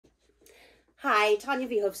Hi, Tanya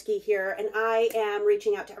Vyhovsky here, and I am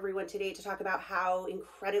reaching out to everyone today to talk about how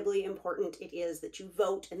incredibly important it is that you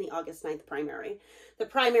vote in the August 9th primary. The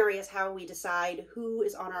primary is how we decide who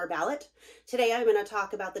is on our ballot. Today I'm going to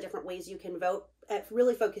talk about the different ways you can vote,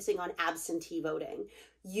 really focusing on absentee voting.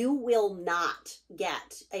 You will not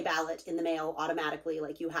get a ballot in the mail automatically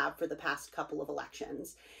like you have for the past couple of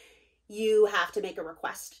elections. You have to make a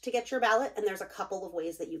request to get your ballot, and there's a couple of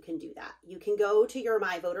ways that you can do that. You can go to your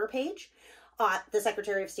My Voter page at the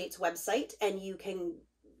Secretary of State's website, and you can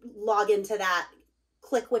log into that,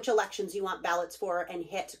 click which elections you want ballots for, and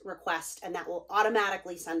hit request, and that will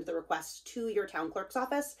automatically send the request to your town clerk's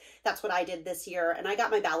office. That's what I did this year, and I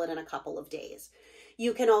got my ballot in a couple of days.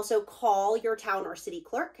 You can also call your town or city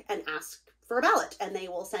clerk and ask for a ballot, and they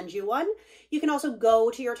will send you one. You can also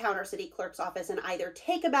go to your town or city clerk's office and either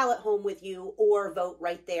take a ballot home with you or vote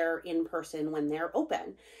right there in person when they're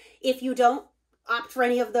open. If you don't opt for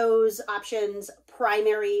any of those options,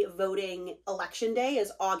 primary voting election day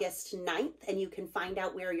is August 9th, and you can find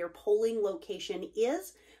out where your polling location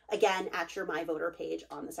is, again, at your My Voter page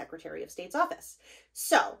on the Secretary of State's office.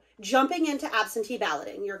 So, jumping into absentee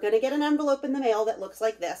balloting, you're going to get an envelope in the mail that looks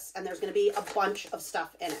like this, and there's going to be a bunch of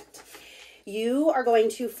stuff in it. You are going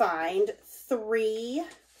to find 3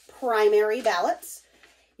 primary ballots.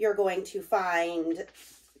 You're going to find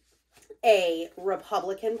a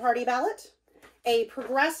Republican Party ballot, a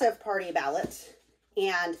Progressive Party ballot,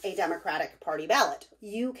 and a Democratic Party ballot.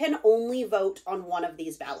 You can only vote on one of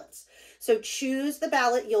these ballots. So choose the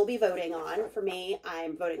ballot you'll be voting on. For me,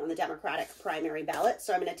 I'm voting on the Democratic primary ballot.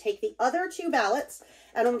 So I'm going to take the other 2 ballots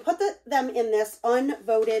and I'm going to put them in this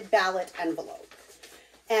unvoted ballot envelope.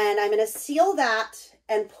 And I'm going to seal that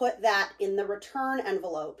and put that in the return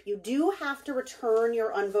envelope. You do have to return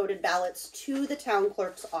your unvoted ballots to the town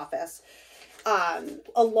clerk's office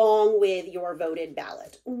along with your voted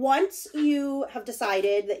ballot. Once you have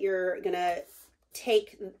decided that you're going to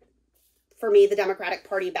take, for me, the Democratic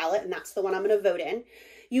Party ballot, and that's the one I'm going to vote in,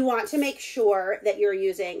 you want to make sure that you're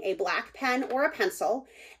using a black pen or a pencil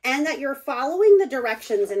and that you're following the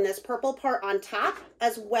directions in this purple part on top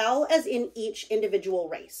as well as in each individual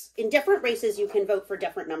race. In different races, you can vote for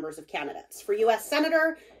different numbers of candidates. For U.S.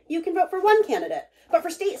 Senator, you can vote for 1 candidate, but for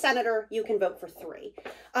state senator, you can vote for 3.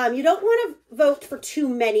 You don't want to vote for too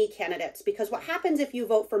many candidates because what happens if you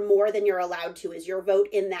vote for more than you're allowed to is your vote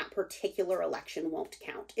in that particular election won't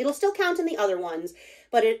count. It'll still count in the other ones,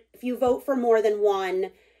 but if you vote for more than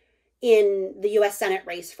one in the U.S. Senate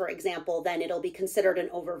race, for example, then it'll be considered an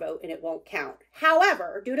overvote and it won't count.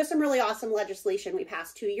 However, due to some really awesome legislation we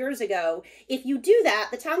passed 2 years ago, if you do that,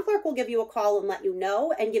 the town clerk will give you a call and let you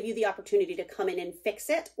know and give you the opportunity to come in and fix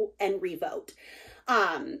it and revote.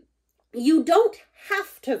 You don't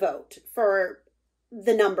have to vote for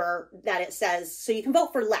the number that it says, so you can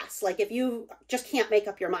vote for less. Like if you just can't make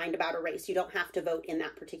up your mind about a race, you don't have to vote in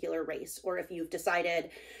that particular race. Or if you've decided,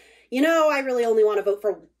 you know, I really only want to vote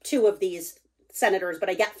for 2 of these senators, but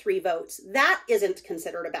I get 3 votes, that isn't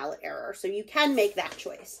considered a ballot error. So you can make that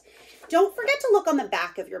choice. Don't forget to look on the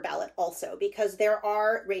back of your ballot also, because there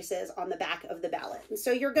are races on the back of the ballot. And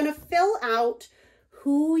so you're going to fill out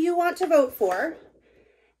who you want to vote for.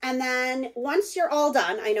 And then once you're all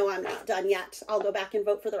done, I know I'm not done yet, I'll go back and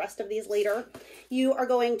vote for the rest of these later. You are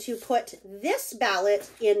going to put this ballot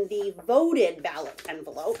in the voted ballot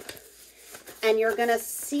envelope. And you're going to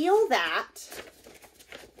seal that.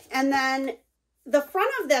 And then the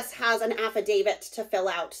front of this has an affidavit to fill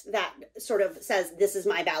out that sort of says, this is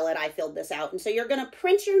my ballot, I filled this out. And so you're going to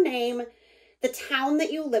print your name, the town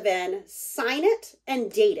that you live in, sign it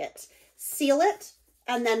and date it, seal it,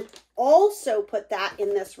 and then also put that in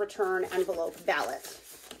this return envelope ballot.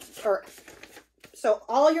 So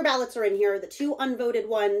all your ballots are in here, the 2 unvoted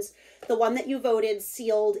ones, the one that you voted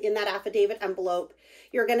sealed in that affidavit envelope.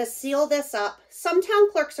 You're going to seal this up. Some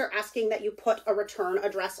town clerks are asking that you put a return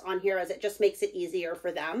address on here as it just makes it easier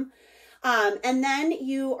for them. And then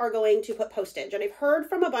you are going to put postage. And I've heard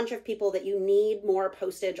from a bunch of people that you need more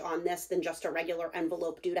postage on this than just a regular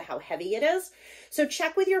envelope due to how heavy it is. So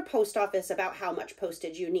check with your post office about how much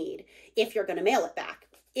postage you need if you're going to mail it back.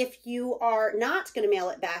 If you are not going to mail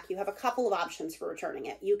it back, you have a couple of options for returning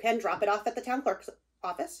it. You can drop it off at the town clerk's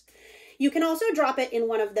office. You can also drop it in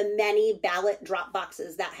one of the many ballot drop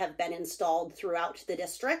boxes that have been installed throughout the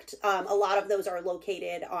district. A lot of those are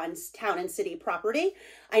located on town and city property.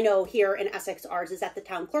 I know here in Essex, ours is at the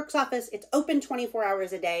town clerk's office. It's open 24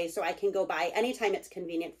 hours a day, so I can go by anytime it's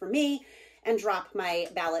convenient for me and drop my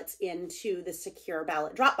ballots into the secure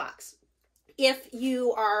ballot drop box. If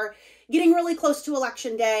you are getting really close to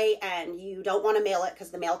election day and you don't want to mail it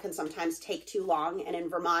because the mail can sometimes take too long, and in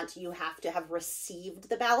Vermont you have to have received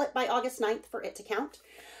the ballot by August 9th for it to count,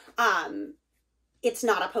 it's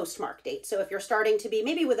not a postmark date. So if you're starting to be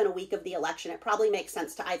maybe within a week of the election, it probably makes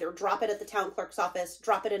sense to either drop it at the town clerk's office,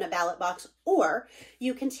 drop it in a ballot box, or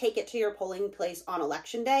you can take it to your polling place on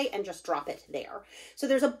election day and just drop it there. So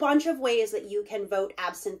there's a bunch of ways that you can vote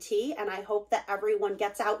absentee, and I hope that everyone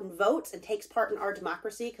gets out and votes and takes part in our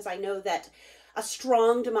democracy, because I know that a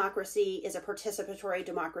strong democracy is a participatory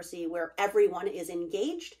democracy where everyone is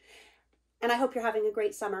engaged. And I hope you're having a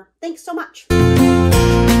great summer. Thanks so much.